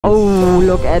Oh,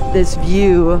 look at this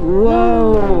view.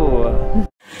 Whoa!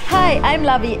 Hi, I'm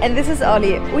Lavi and this is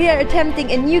Ollie. We are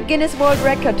attempting a new Guinness World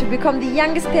Record to become the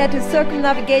youngest pair to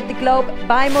circumnavigate the globe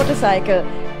by motorcycle.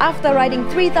 After riding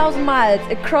 3,000 miles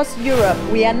across Europe,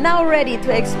 we are now ready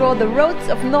to explore the roads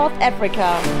of North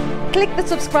Africa. Click the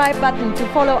subscribe button to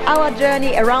follow our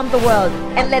journey around the world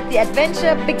and let the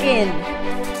adventure begin.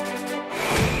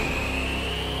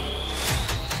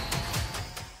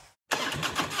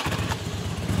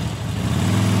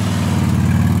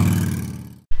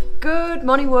 Good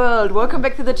morning world, welcome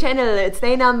back to the channel. It's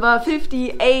day number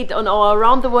 58 on our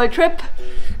around the world trip.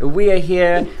 We are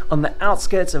here on the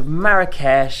outskirts of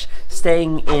Marrakesh,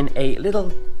 staying in a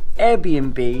little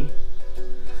Airbnb.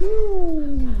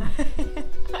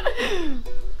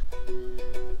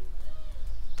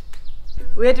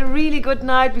 We had a really good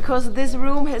night because this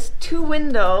room has 2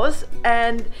 windows,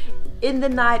 and in the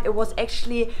night it was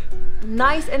actually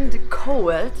nice and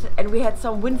cold, and we had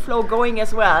some wind flow going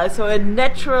as well, so a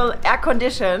natural air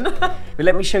condition. But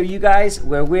let me show you guys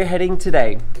where we're heading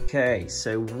today. Okay,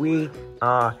 so we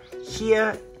are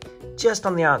here just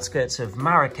on the outskirts of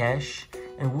Marrakesh,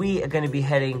 and we are going to be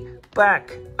heading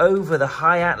back over the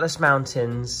high Atlas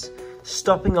Mountains,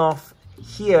 stopping off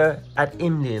here at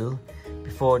Imlil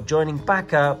before joining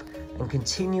back up and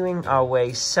continuing our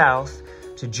way south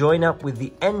to join up with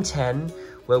the E10,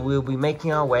 where we'll be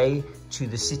making our way to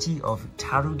the city of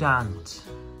Taroudant.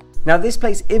 Now this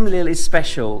place Imlil is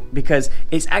special because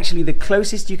it's actually the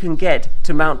closest you can get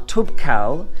to Mount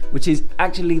Toubkal, which is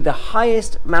actually the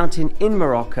highest mountain in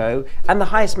Morocco and the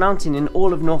highest mountain in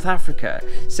all of North Africa.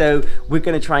 So we're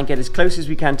going to try and get as close as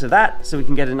we can to that so we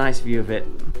can get a nice view of it.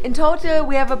 In total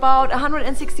we have about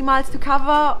 160 miles to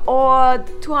cover, or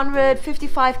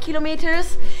 255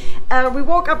 kilometers. We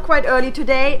woke up quite early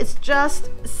today. It's just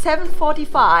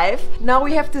 7:45. Now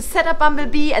we have to set up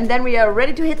Bumblebee and then we are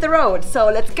ready to hit the road. So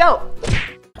let's go.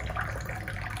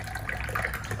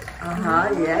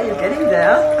 Yeah, you're getting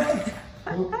there.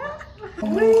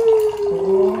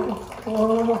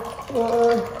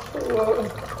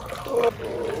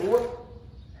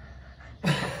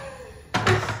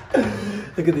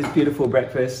 Look at this beautiful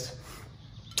breakfast.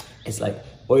 It's like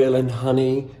oil and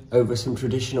honey over some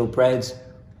traditional breads.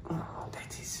 Oh,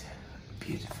 that is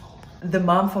beautiful. The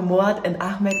mom from Muad and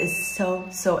Ahmed is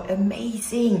so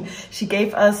amazing. She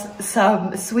gave us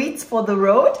some sweets for the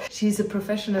road. She's a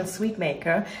professional sweet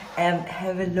maker, and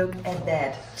have a look at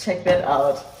that. Check that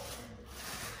out.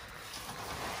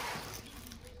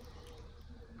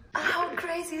 How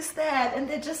crazy is that? And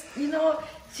they just, you know,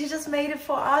 she just made it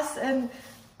for us, and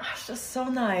it's just so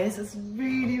nice. It's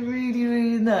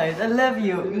really nice. I love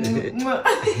you.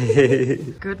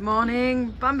 Good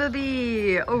morning,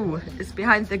 Bumblebee. Oh, it's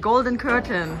behind the golden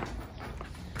curtain.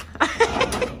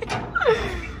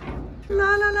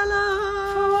 La la la la.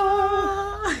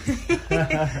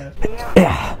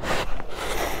 Yeah.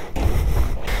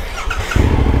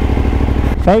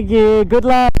 Thank you. Good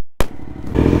luck.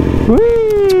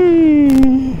 Whee!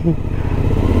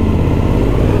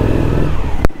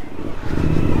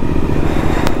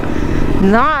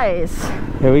 Nice.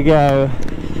 Here we go.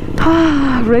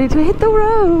 Ready to hit the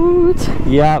road.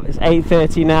 Yeah, it's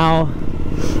 8:30 now.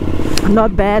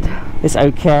 Not bad. It's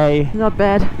okay. Not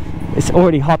bad. It's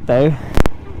already hot though.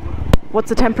 What's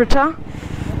the temperature?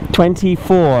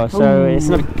 24. So it's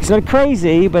not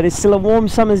crazy, but it's still a warm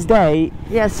summer's day.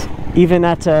 Yes. Even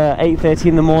at 8:30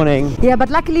 in the morning. Yeah, but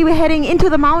luckily we're heading into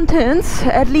the mountains,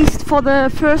 at least for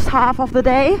the first half of the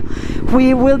day.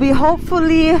 We will be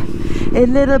hopefully a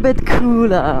little bit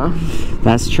cooler.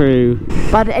 That's true.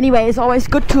 But anyway, it's always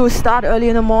good to start early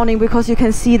in the morning because you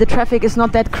can see the traffic is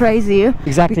not that crazy.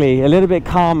 Exactly, a little bit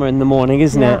calmer in the morning,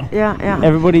 isn't it? Yeah.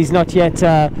 Everybody's not yet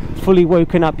fully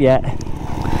woken up yet.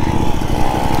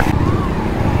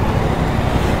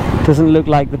 Doesn't look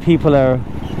like the people are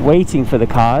waiting for the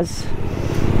cars.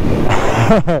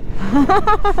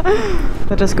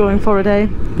 They're just going for a day.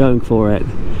 Going for it.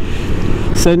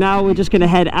 So now we're just going to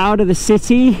head out of the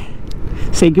city,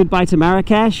 say goodbye to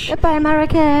Marrakesh. Goodbye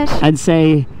Marrakesh. And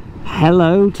say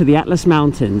hello to the Atlas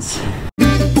Mountains.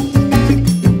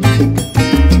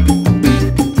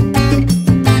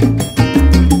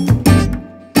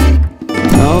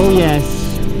 Oh yes,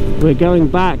 we're going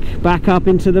back up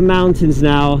into the mountains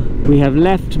now. We have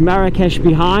left Marrakesh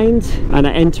behind and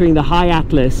are entering the high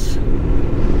Atlas.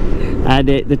 And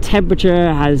the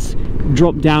temperature has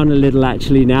dropped down a little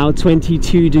actually now,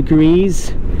 22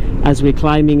 degrees as we're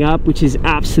climbing up, which is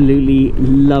absolutely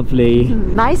lovely.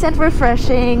 Nice and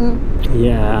refreshing.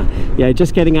 Yeah,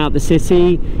 just getting out the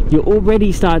city, you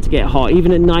already start to get hot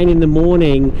even at 9 in the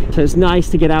morning, so it's nice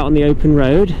to get out on the open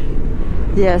road.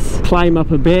 Yes. Climb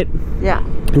up a bit. Yeah.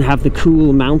 And have the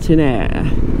cool mountain air.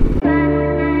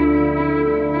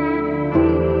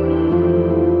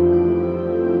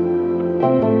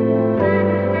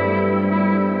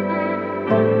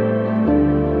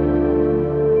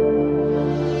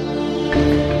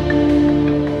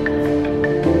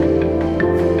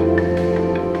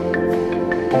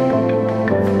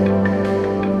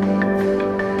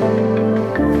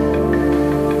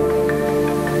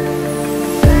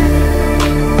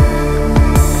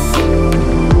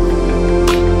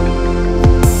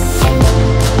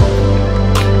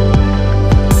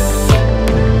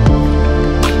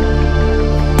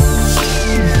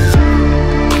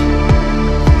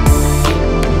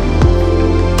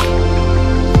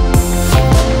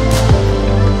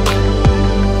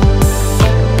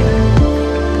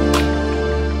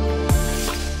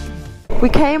 We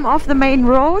came off the main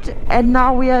road and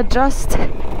now we are just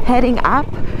heading up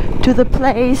to the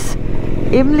place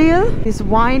Imlil, these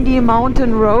windy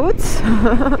mountain roads.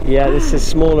 Yeah, this is a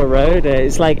smaller road.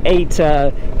 It's like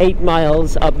 8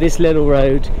 miles up this little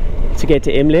road to get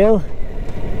to Imlil.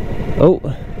 Oh,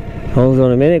 hold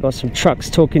on a minute, got some trucks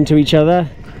talking to each other.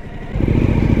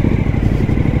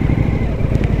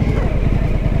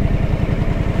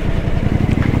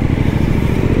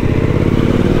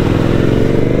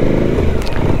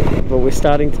 We're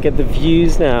starting to get the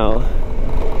views now,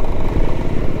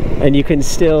 and you can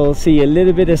still see a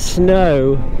little bit of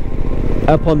snow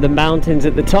up on the mountains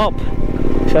at the top,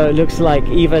 so it looks like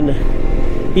even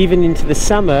into the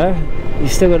summer you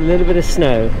still got a little bit of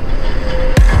snow.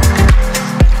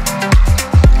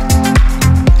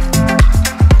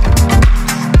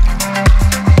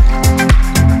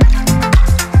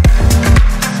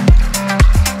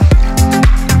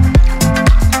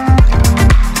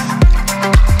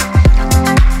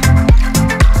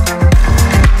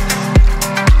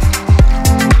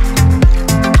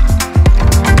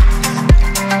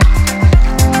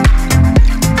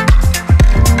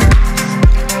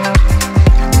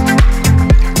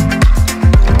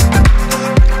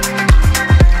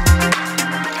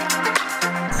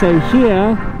 So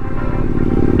here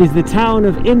is the town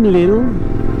of Imlil.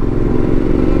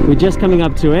 We're just coming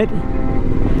up to it,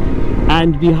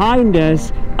 and behind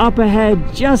us, up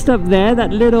ahead, just up there,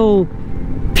 that little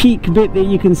peak bit that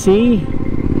you can see,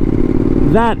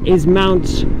 that is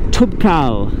Mount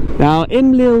Toubkal. Now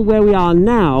Imlil, where we are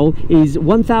now, is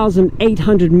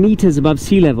 1,800 meters above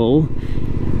sea level,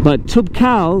 but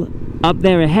Toubkal up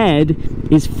there ahead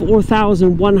is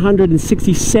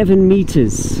 4,167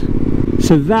 meters.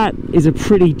 So that is a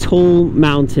pretty tall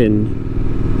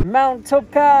mountain. Mount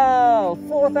Toubkal,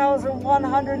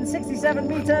 4,167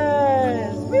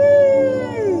 meters! Woo!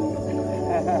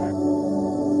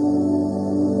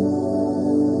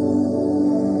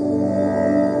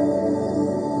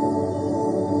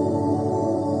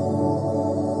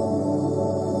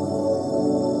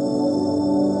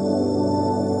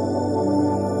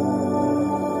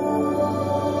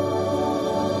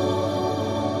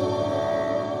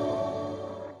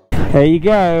 There you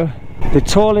go, the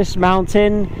tallest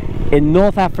mountain in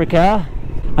North Africa.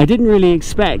 I didn't really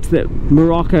expect that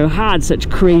Morocco had such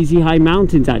crazy high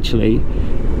mountains actually.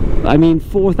 I mean,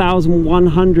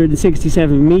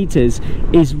 4,167 meters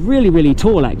is really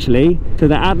tall actually. So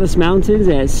the Atlas Mountains,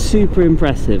 they're super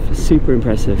impressive, super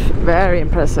impressive. Very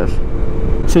impressive.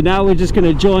 So now we're just going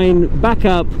to join back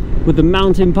up with the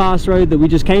mountain pass road that we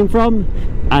just came from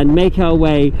and make our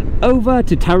way over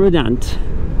to Taroudant.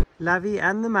 Lavi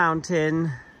and the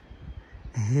mountain.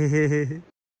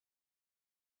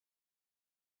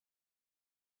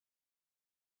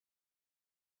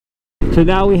 So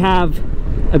now we have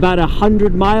about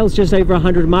 100 miles, just over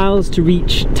 100 miles to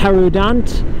reach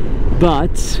Taroudant,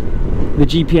 but the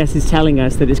GPS is telling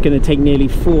us that it's going to take nearly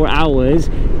 4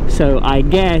 hours, so I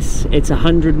guess it's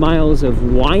 100 miles of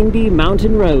windy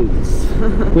mountain roads,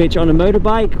 which on a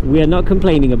motorbike we are not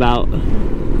complaining about.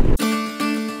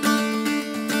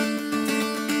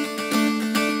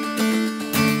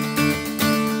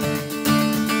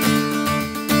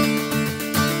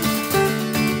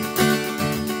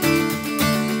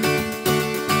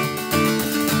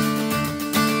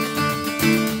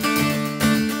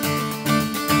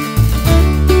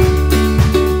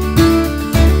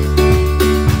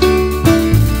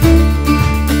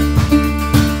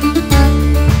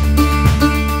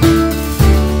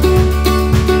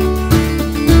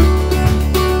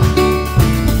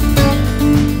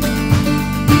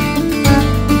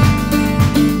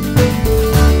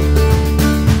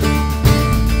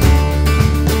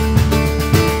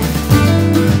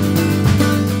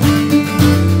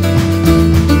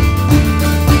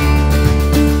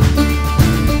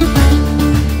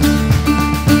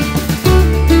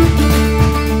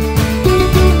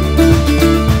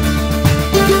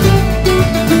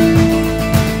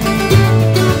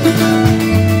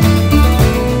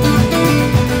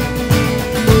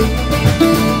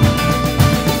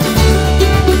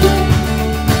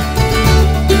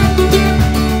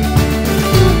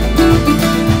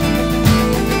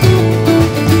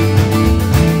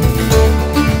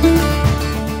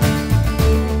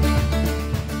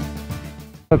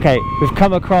 Okay, we've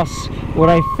come across what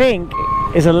I think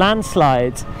is a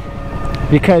landslide,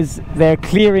 because they're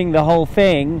clearing the whole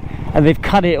thing and they've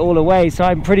cut it all away. So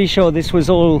I'm pretty sure this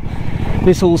all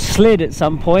slid at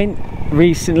some point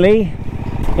recently.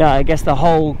 Yeah, I guess the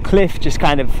whole cliff just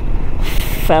kind of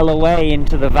fell away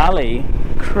into the valley.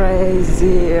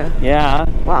 Crazy. Yeah.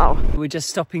 Wow. We're just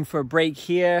stopping for a break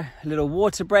here, a little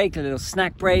water break, a little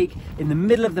snack break in the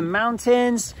middle of the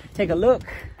mountains. Take a look.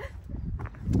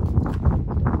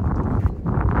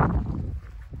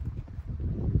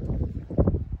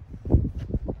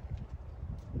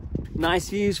 Nice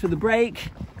views for the break.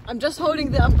 I'm just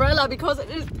holding the umbrella because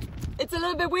it's a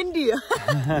little bit windy.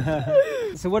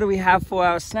 So what do we have for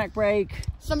our snack break?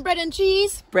 Some bread and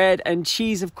cheese. Bread and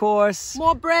cheese, of course.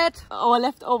 More bread. Our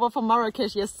leftover from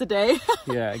Marrakesh yesterday.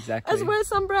 Yeah, exactly. As well,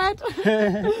 some bread.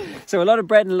 So a lot of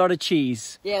bread and a lot of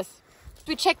cheese. Yes.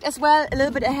 We checked as well a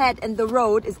little bit ahead, and the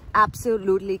road is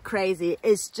absolutely crazy.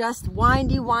 It's just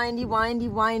windy, windy, windy,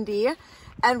 windy.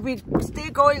 And we're still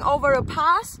going over a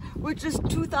pass, which is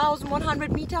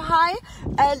 2,100 meter high.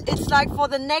 And it's like for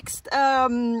the next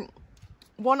 1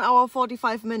 hour,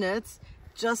 45 minutes,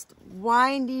 just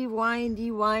windy,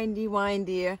 windy, windy,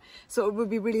 windy. So it will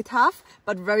be really tough,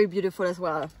 but very beautiful as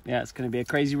well. Yeah, it's going to be a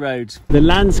crazy road. The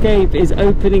landscape is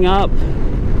opening up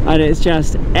and it's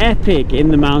just epic in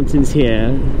the mountains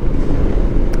here.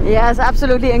 Yeah, it's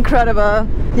absolutely incredible.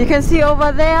 You can see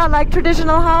over there like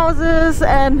traditional houses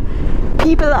and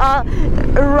people are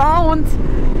around,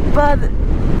 but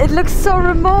it looks so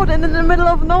remote and in the middle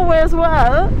of nowhere as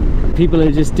well. People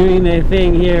are just doing their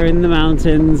thing here in the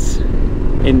mountains,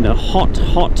 in the hot,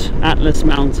 hot Atlas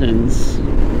Mountains.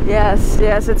 Yes,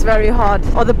 yes, it's very hot.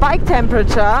 Oh, the bike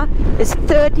temperature is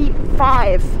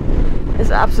 35.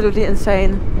 It's absolutely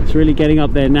insane. It's really getting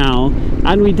up there now.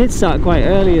 And we did start quite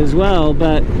early as well,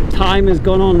 but time has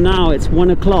gone on now. It's 1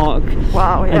 o'clock.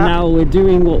 Wow, yeah. And now we're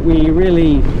doing what we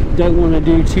really don't want to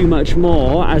do too much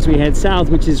more as we head south,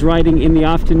 which is riding in the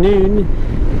afternoon.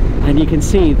 And you can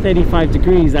see 35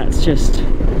 degrees, that's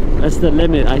the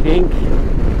limit, I think.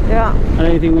 Yeah. I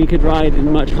don't think we could ride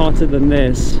in much hotter than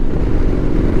this.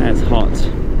 That's hot.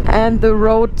 And the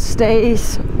road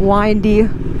stays windy.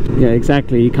 Yeah,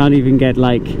 exactly. You can't even get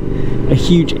like a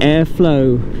huge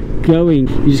airflow going.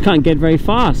 You just can't get very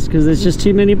fast because there's just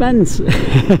too many bends.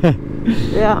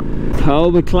 Yeah. Oh,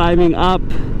 we're climbing up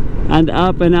and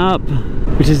up and up,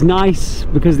 which is nice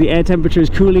because the air temperature is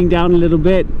cooling down a little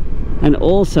bit, and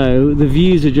also the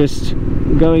views are just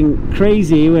going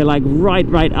crazy. We're like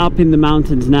right up in the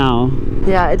mountains now.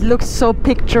 Yeah, it looks so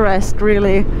picturesque,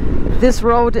 really. This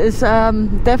road is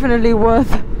definitely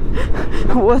worth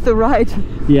a ride.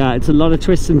 Yeah, it's a lot of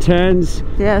twists and turns.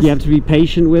 Yes. You have to be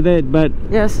patient with it, but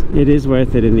yes, it is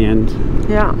worth it in the end.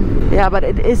 Yeah, yeah, but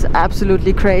it is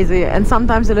absolutely crazy and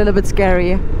sometimes a little bit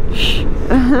scary.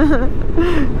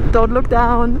 Don't look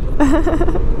down.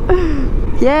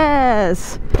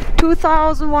 Yes,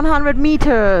 2,100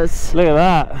 meters. Look at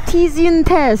that. Tizian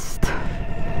test.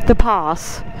 The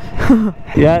pass.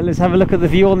 Yeah, let's have a look at the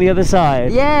view on the other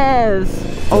side. Yes.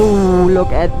 Oh,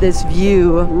 look at this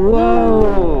view.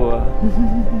 Whoa.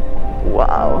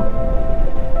 Wow.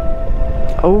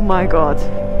 Oh my god.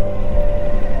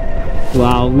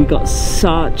 Wow, we got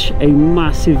such a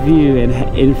massive view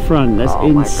in front. That's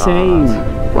insane.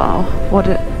 Wow, what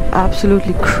an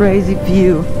absolutely crazy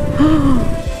view.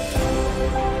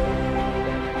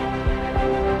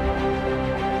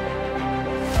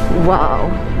 Wow.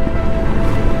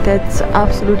 That's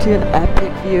absolutely an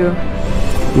epic view.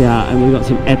 Yeah, and we've got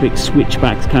some epic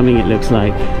switchbacks coming, it looks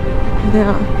like.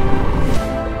 Yeah.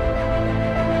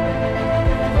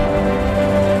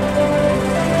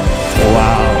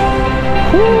 Wow.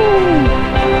 Woo!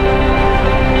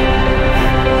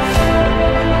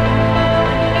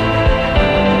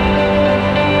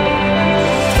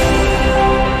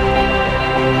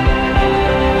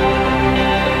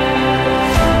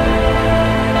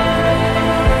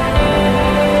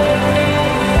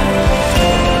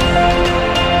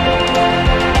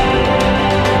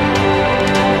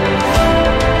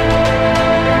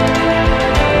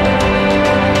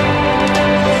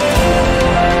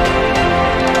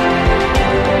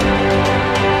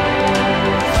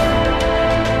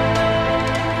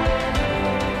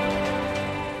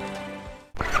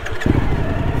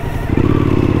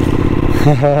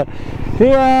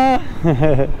 Yeah.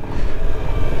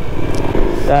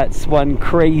 That's one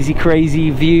crazy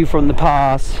view from the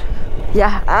pass.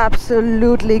 Yeah,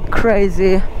 absolutely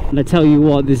crazy. And I tell you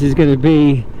what, this is going to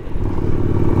be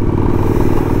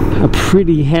a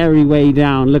pretty hairy way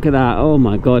down. Look at that. Oh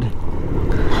my god.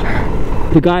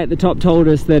 The guy at the top told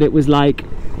us that it was like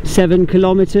 7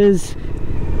 kilometers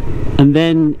and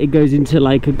then it goes into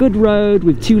like a good road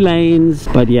with 2 lanes.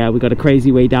 But yeah, we got a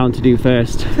crazy way down to do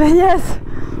first. Yes.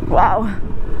 Wow.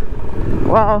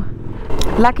 Wow.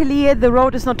 Luckily the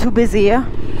road is not too busy.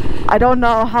 I don't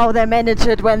know how they manage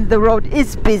it when the road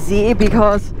is busy,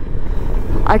 because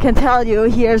I can tell you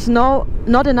here's not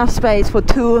enough space for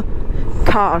 2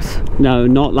 cars. No,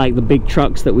 not like the big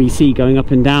trucks that we see going up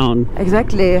and down.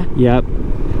 Exactly. Yep.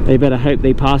 They better hope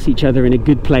they pass each other in a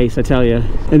good place, I tell you.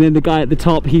 And then the guy at the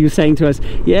top, he was saying to us,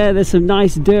 yeah, there's some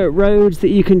nice dirt roads that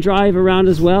you can drive around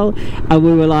as well. And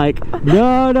we were like,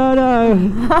 no, no, no,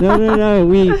 no, no, no.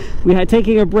 We had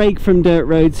taking a break from dirt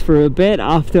roads for a bit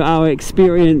after our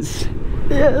experience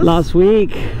last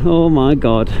week. Oh my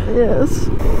God. Yes.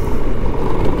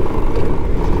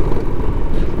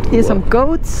 Here's some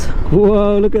goats.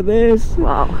 Whoa, look at this.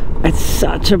 Wow. It's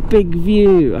such a big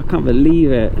view. I can't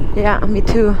believe it. Yeah, me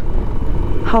too.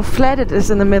 How flat it is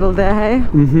in the middle there, hey?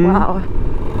 Mm-hmm. Wow.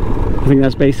 I think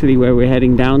that's basically where we're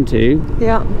heading down to.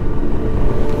 Yeah.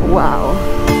 Wow.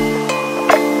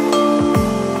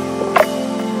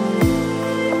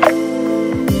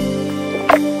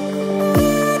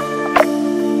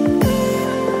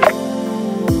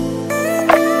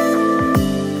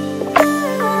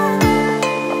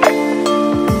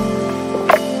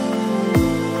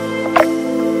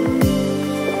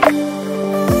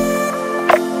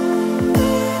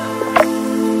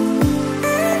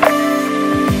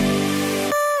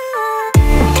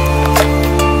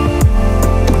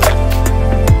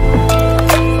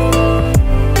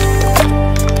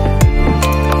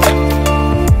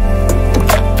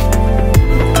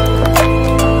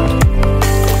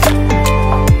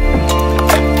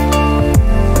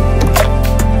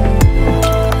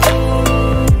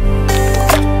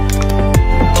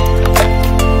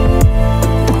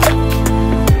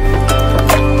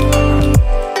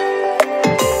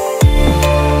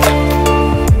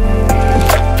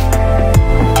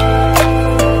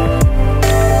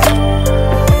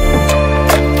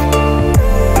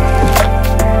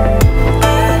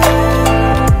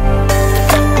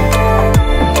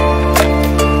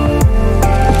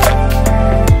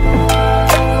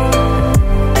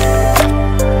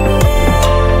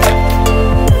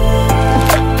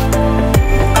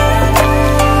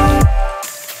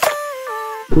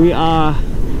 We are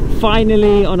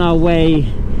finally on our way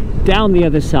down the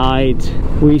other side.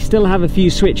 We still have a few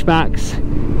switchbacks,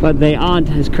 but they aren't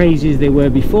as crazy as they were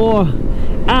before.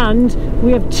 And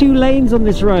we have 2 lanes on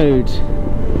this road.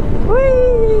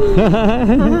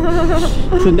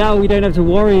 So now we don't have to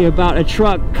worry about a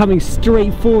truck coming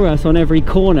straight for us on every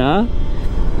corner.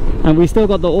 And we still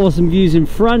got the awesome views in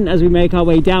front as we make our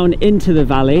way down into the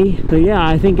valley. So yeah,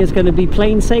 I think it's going to be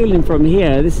plain sailing from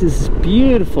here. This is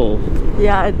beautiful.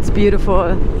 Yeah, it's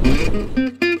beautiful.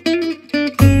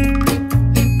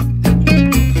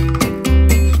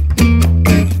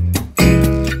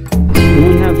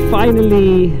 We have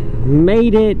finally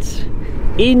made it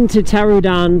into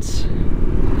Taroudant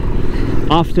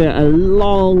after a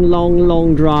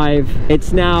long drive.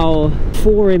 It's now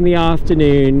 4 in the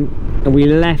afternoon. And we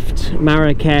left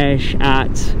Marrakesh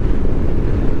at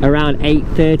around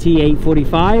 8:30,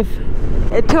 8:45.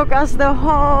 It took us the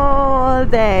whole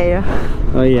day.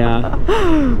 Oh yeah.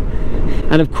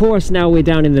 And of course now we're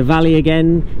down in the valley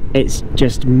again. It's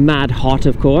just mad hot,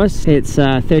 of course. It's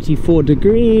 34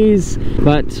 degrees,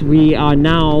 but we are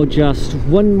now just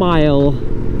 1 mile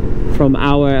from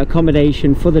our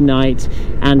accommodation for the night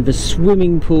and the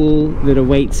swimming pool that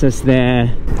awaits us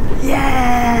there.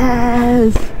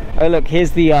 Yes! Oh look,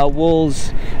 here's the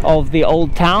walls of the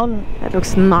old town. That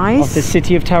looks nice. Of the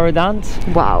city of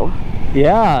Taroudant. Wow.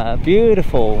 Yeah,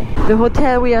 beautiful. The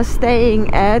hotel we are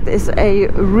staying at is a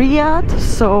riad,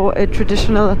 so a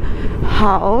traditional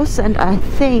house, and I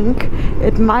think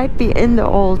it might be in the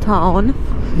old town.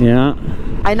 Yeah.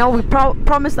 I know we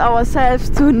promised ourselves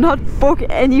to not book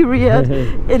any riad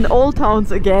in old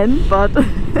towns again, but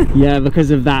yeah, because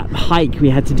of that hike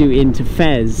we had to do into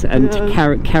Fez and to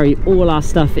carry all our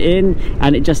stuff in,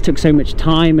 and it just took so much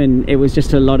time and it was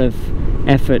just a lot of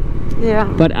effort. Yeah.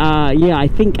 But yeah, I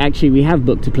think actually we have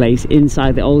booked a place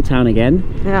inside the old town again.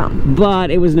 Yeah. But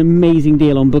it was an amazing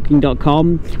deal on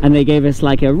booking.com, and they gave us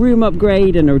like a room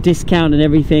upgrade and a discount and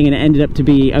everything, and it ended up to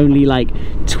be only like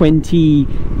 20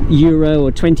 euro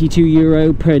or 22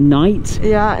 euro per night.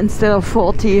 Yeah, instead of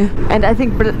 40. And I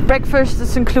think breakfast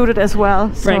is included as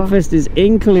well. So breakfast is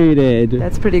included.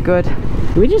 That's pretty good.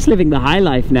 We're just living the high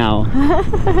life now.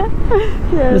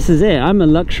 Yes. This is it. I'm a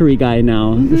luxury guy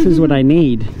now. This is what I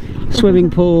need. Swimming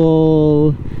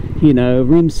pool, you know,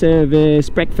 room service,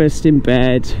 breakfast in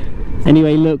bed.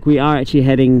 Anyway, look, we are actually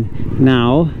heading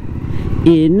now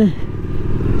in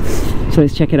So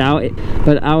let's check it out.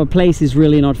 But our place is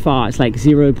really not far. It's like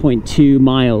 0.2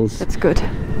 miles. That's good.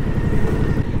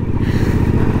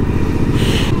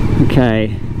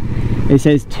 Okay. It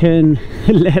says turn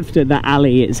left at the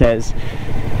alley, it says.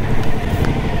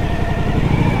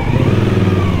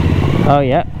 Oh,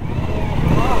 yeah.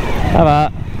 How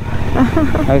about?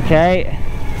 Okay.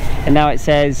 And now it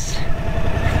says...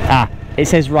 it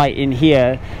says right in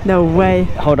here. No way.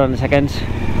 Hold on a second.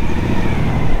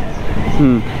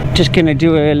 Just gonna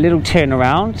do a little turn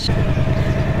around.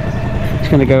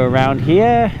 Just gonna go around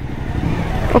here.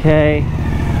 Okay.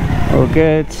 All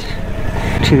good.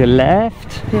 To the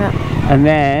left. Yeah. And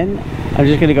then I'm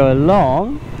just gonna go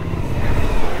along.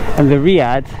 And the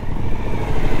riad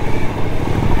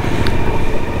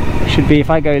should be, if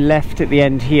I go left at the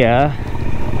end here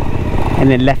and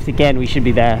then left again, we should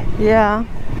be there. Yeah.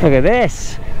 Look at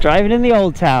this, driving in the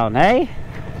old town, eh?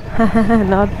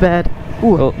 Not bad.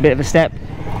 Ooh, oh, bit of a step.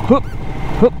 Whoop,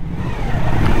 whoop.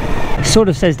 Sort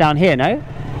of says down here, no?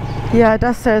 Yeah, it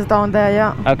does says down there,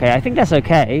 yeah. Okay, I think that's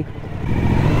okay.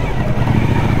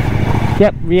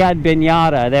 Yep, Riyadh bin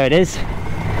Yara, there it is.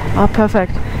 Oh,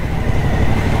 perfect.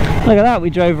 Look at that, we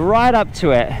drove right up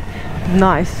to it.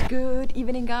 Nice. Good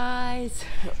evening, guys.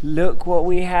 Look what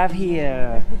we have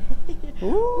here.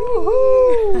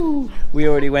 We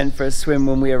already went for a swim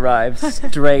when we arrived,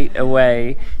 straight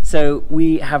away. So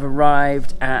we have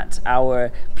arrived at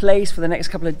our place for the next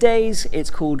couple of days. It's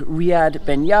called Riyadh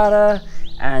bin Yara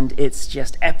and it's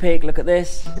just epic. Look at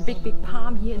this. The big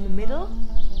palm here in the middle.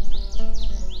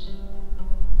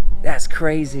 That's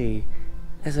crazy.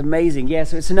 That's amazing. Yeah,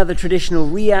 so it's another traditional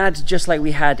riad, just like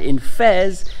we had in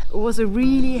Fez. It was a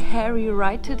really hairy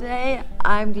ride today.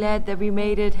 I'm glad that we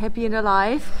made it happy and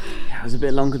alive. It was a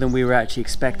bit longer than we were actually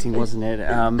expecting, wasn't it?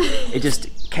 It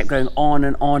just kept going on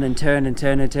and turn and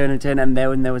turn and turn and turn, and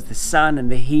then there was the sun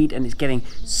and the heat, and it's getting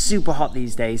super hot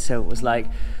these days, so it was like,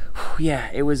 yeah,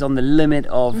 it was on the limit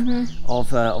of the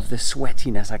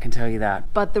sweatiness, I can tell you that.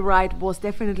 But the ride was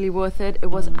definitely worth it. It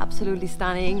was absolutely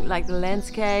stunning, like the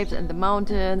landscapes and the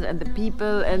mountains and the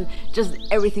people and just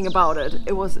everything about it.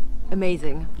 It was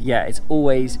amazing. Yeah, it's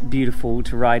always beautiful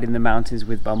to ride in the mountains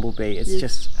with Bumblebee. It's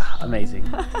just amazing.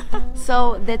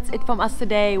 So that's it from us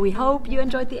today. We hope you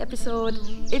enjoyed the episode.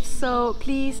 If so,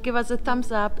 please give us a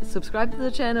thumbs up, subscribe to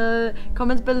the channel,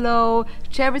 comment below,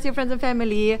 share with your friends and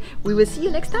family. We will see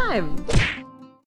you next time.